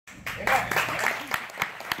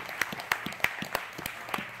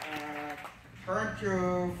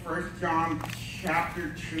to 1 John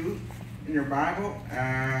chapter 2 in your Bible.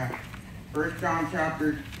 1 John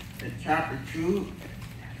chapter 2,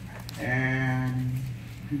 and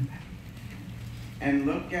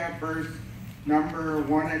look at verse number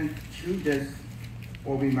 1 and 2. This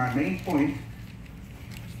will be my main point.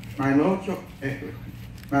 My little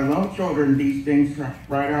children, these things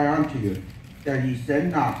write I unto you, that ye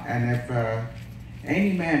sin not. And if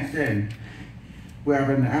any man sin, we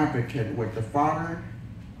have an advocate with the Father,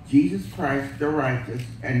 Jesus Christ the righteous,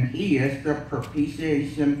 and he is the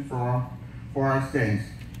propitiation for our sins,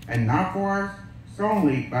 and not for ours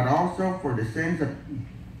only, but also for the sins of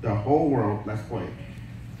the whole world. Let's pray.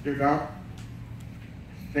 Dear God,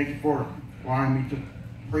 thank you for allowing me to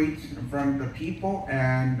preach in front of the people,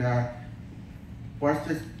 and bless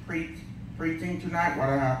this preaching tonight, what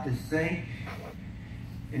I have to say.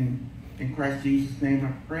 In Christ Jesus' name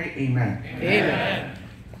I pray, amen. Amen.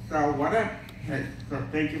 So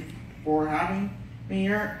thank you for having me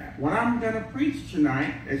here. What I'm going to preach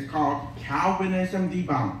tonight is called Calvinism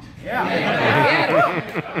Debunked.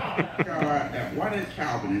 So, what is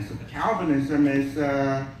Calvinism? Calvinism is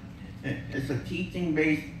it's a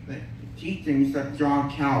teaching-based teachings of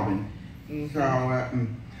John Calvin. So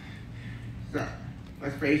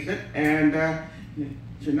let's face it, and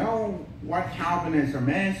to know what Calvinism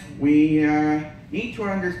is, we need to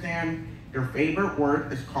understand their favorite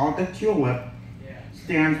word. It's called the tulip.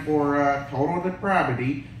 Stands for total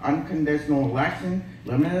depravity, unconditional election,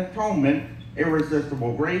 limited atonement,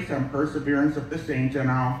 irresistible grace, and perseverance of the saints.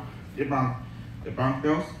 And I'll debunk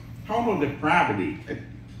those. Total depravity.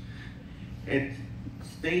 It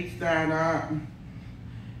states that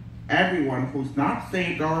everyone who's not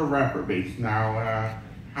saved are reprobates. Now,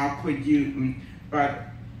 how could you? But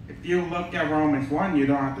if you look at Romans 1, you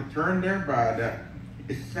don't have to turn there, but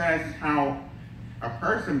it says how a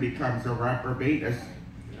person becomes a reprobate is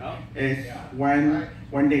when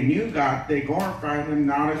they knew God, they glorified him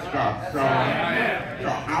not as God. So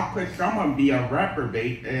how could someone be a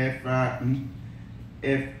reprobate if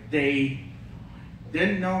they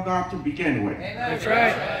didn't know God to begin with? That's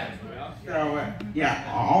right. So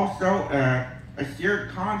also a seared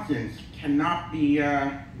conscience cannot be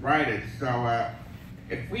righted. So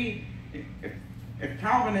if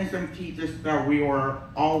Calvinism teaches that we were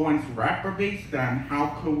all once reprobates, then how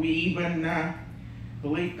could we even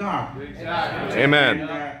believe God? Amen.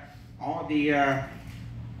 And, all the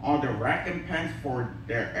recompense for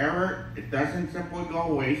their error, it doesn't simply go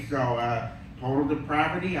away. So total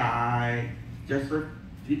depravity, I just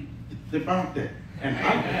debunked it. And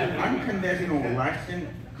unconditional election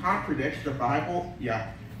contradicts the Bible.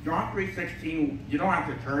 Yeah, John 3:16. You don't have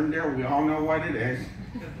to turn there. We all know what it is.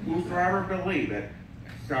 Whosoever believe it.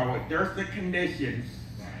 So there's the conditions.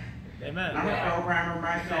 Amen. I'm a programmer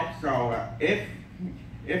myself, so if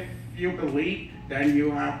you believe, then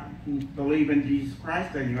you believe in Jesus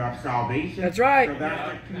Christ, then you have salvation. That's right. So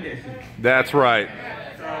that's the condition. That's right.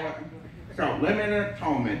 So limited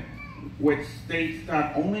atonement, which states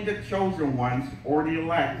that only the chosen ones or the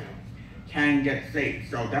elect can get saved.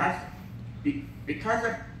 So that's because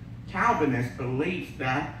of Calvinist beliefs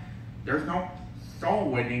that there's no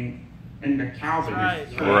soul winning in the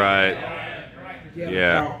Calvinist. Right.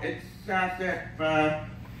 Yeah. So it's as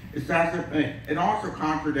if it also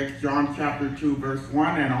contradicts John chapter 2 verse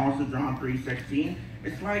 1 and also John 3:16.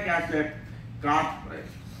 It's like as if God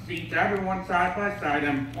seats everyone side by side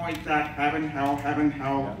and points at heaven, hell,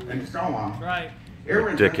 and so on. Right.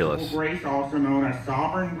 Ridiculous. Irresistible grace, also known as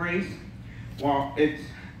sovereign grace. It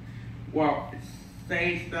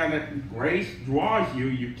says that grace draws you,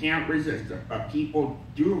 you can't resist it, but people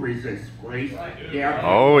do resist grace.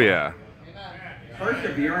 Oh yeah.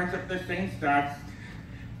 Perseverance of the saints, that's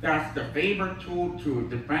the favorite tool to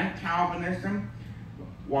defend Calvinism.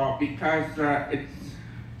 Well, because it's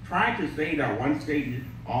trying to say that once saved,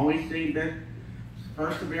 always saved, it.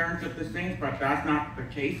 Perseverance of the saints, but that's not the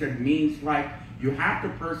case. It means like you have to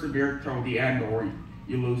persevere till the end or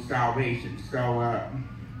you lose salvation. So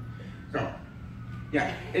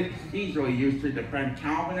yeah, it's easily used to defend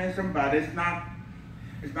Calvinism, but it's not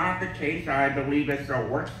the case. I believe it's a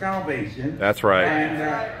work salvation. That's right. And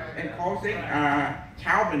in closing,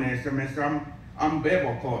 Calvinism is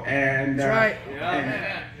unbiblical. And That's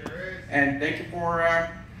right. And thank you for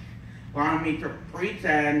allowing me to preach.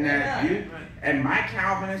 And you and my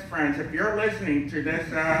Calvinist friends, if you're listening to this,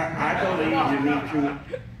 I believe you need to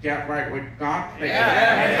get right with God.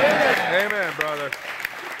 Amen, brother.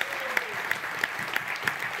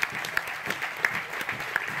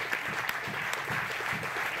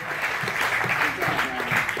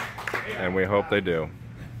 And we hope they do.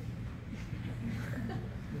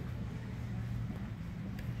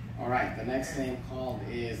 All right, the next name called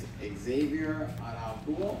is Xavier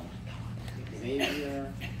Araujo.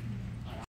 Xavier